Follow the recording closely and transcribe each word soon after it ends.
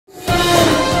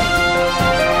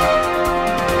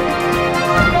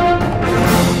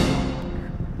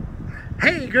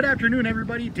good afternoon,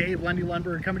 everybody. Dave Lundy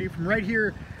Lundberg coming to you from right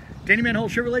here, Denny Manhole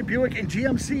Chevrolet Buick and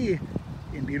GMC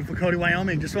in beautiful Cody,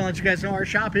 Wyoming. Just want to let you guys know our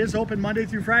shop is open Monday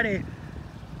through Friday,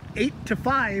 8 to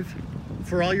 5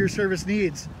 for all your service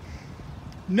needs.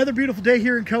 Another beautiful day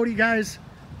here in Cody, guys.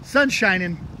 Sun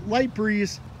shining, light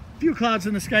breeze, few clouds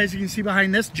in the sky as you can see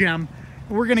behind this gem.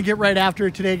 We're going to get right after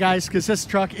it today, guys, because this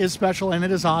truck is special and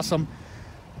it is awesome.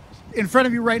 In front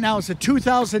of you right now is a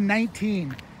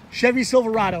 2019 Chevy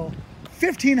Silverado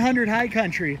 1500 High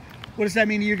Country. What does that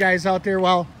mean to you guys out there?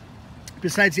 Well,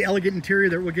 besides the elegant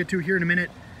interior that we'll get to here in a minute,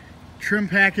 trim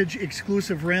package,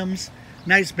 exclusive rims,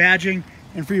 nice badging,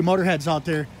 and for you motorheads out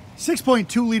there,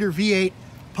 6.2 liter V8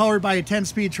 powered by a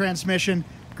 10-speed transmission,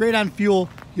 great on fuel.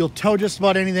 You'll tow just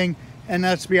about anything, and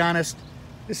let's be honest,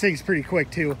 this thing's pretty quick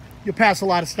too. You'll pass a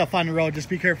lot of stuff on the road. Just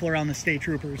be careful around the state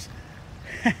troopers.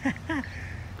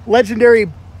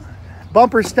 Legendary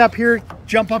bumper step here.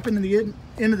 Jump up into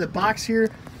the box here.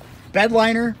 Bed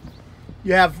liner.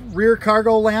 You have rear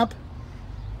cargo lamp.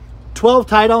 12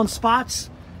 tie-down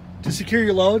spots to secure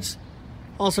your loads.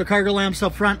 Also cargo lamps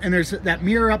up front, and there's that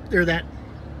mirror up there, that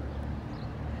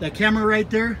camera right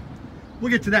there.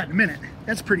 We'll get to that in a minute.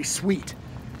 That's pretty sweet.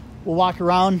 We'll walk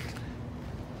around.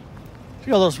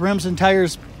 See all those rims and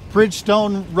tires,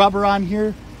 Bridgestone rubber on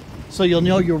here, so you'll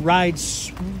know your ride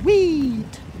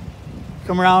sweet.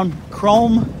 Come around,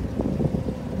 chrome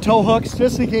tow hooks,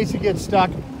 just in case you get stuck.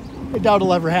 I doubt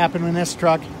it'll ever happen in this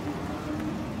truck.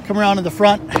 Come around to the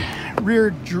front,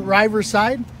 rear driver's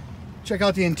side. Check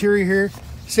out the interior here.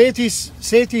 Safety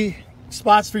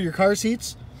spots for your car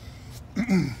seats.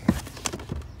 You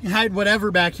can hide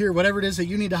whatever back here, whatever it is that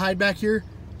you need to hide back here,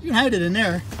 you can hide it in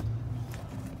there.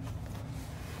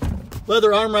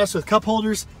 Leather armrests with cup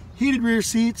holders, heated rear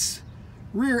seats,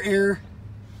 rear air.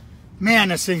 Man,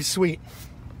 this thing's sweet.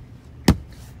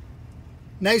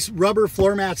 Nice rubber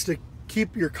floor mats to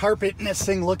keep your carpet in this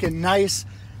thing looking nice.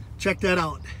 Check that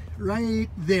out, right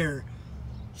there.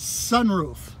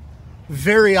 Sunroof,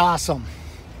 very awesome.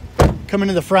 Come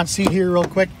into the front seat here real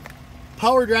quick.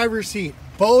 Power driver's seat,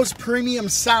 Bose premium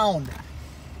sound,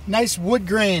 nice wood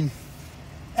grain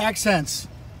accents,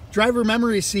 driver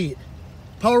memory seat,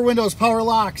 power windows, power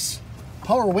locks,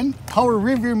 power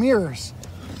rear view mirrors,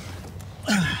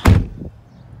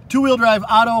 2-wheel drive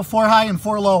auto, 4 high and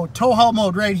 4 low, tow haul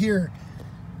mode right here,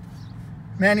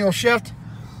 manual shift.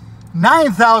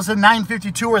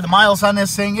 9,952 are the miles on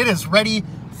this thing. It is ready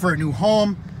for a new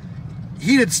home.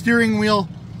 Heated steering wheel,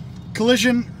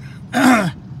 collision,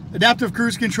 adaptive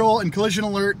cruise control, and collision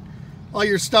alert. All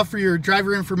your stuff for your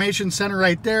driver information center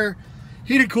right there.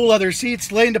 Heated cool leather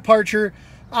seats, lane departure,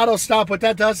 auto stop. What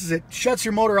that does is it shuts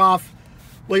your motor off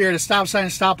while you're at a stop sign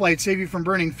and stoplight, save you from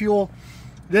burning fuel.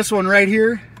 This one right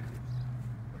here,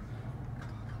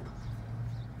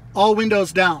 all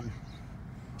windows down.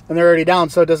 And they're already down,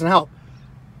 so it doesn't help.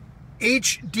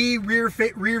 HD rear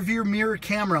view mirror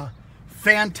camera,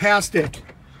 fantastic.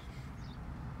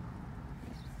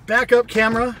 Backup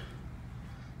camera,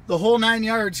 the whole 9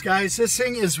 yards, guys. This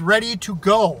thing is ready to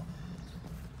go.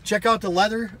 Check out the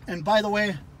leather, and by the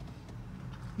way,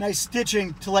 nice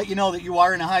stitching to let you know that you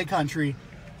are in a high country.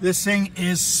 This thing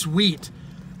is sweet.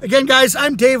 Again, guys,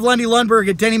 I'm Dave Lundy Lundberg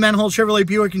at Denny Manhole Chevrolet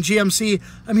Buick and GMC.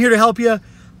 I'm here to help you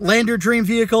land your dream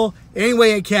vehicle any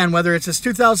way I can, whether it's this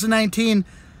 2019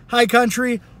 High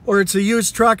Country, or it's a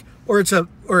used truck, or it's a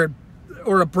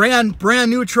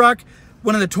brand new truck,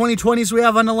 one of the 2020s we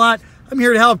have on the lot. I'm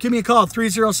here to help. Give me a call,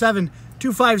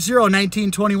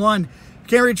 307-250-1921.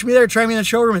 Can't reach me there, try me in the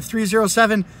showroom at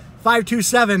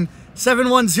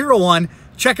 307-527-7101.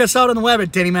 Check us out on the web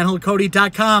at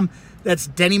dennymanholdcody.com. That's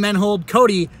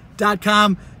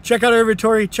dennymanholdcody.com. Check out our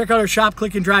inventory, check out our shop,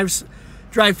 click and drive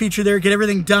feature there. Get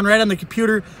everything done right on the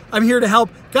computer. I'm here to help.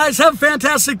 Guys, have a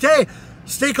fantastic day.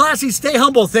 Stay classy, stay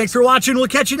humble. Thanks for watching. We'll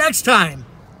catch you next time.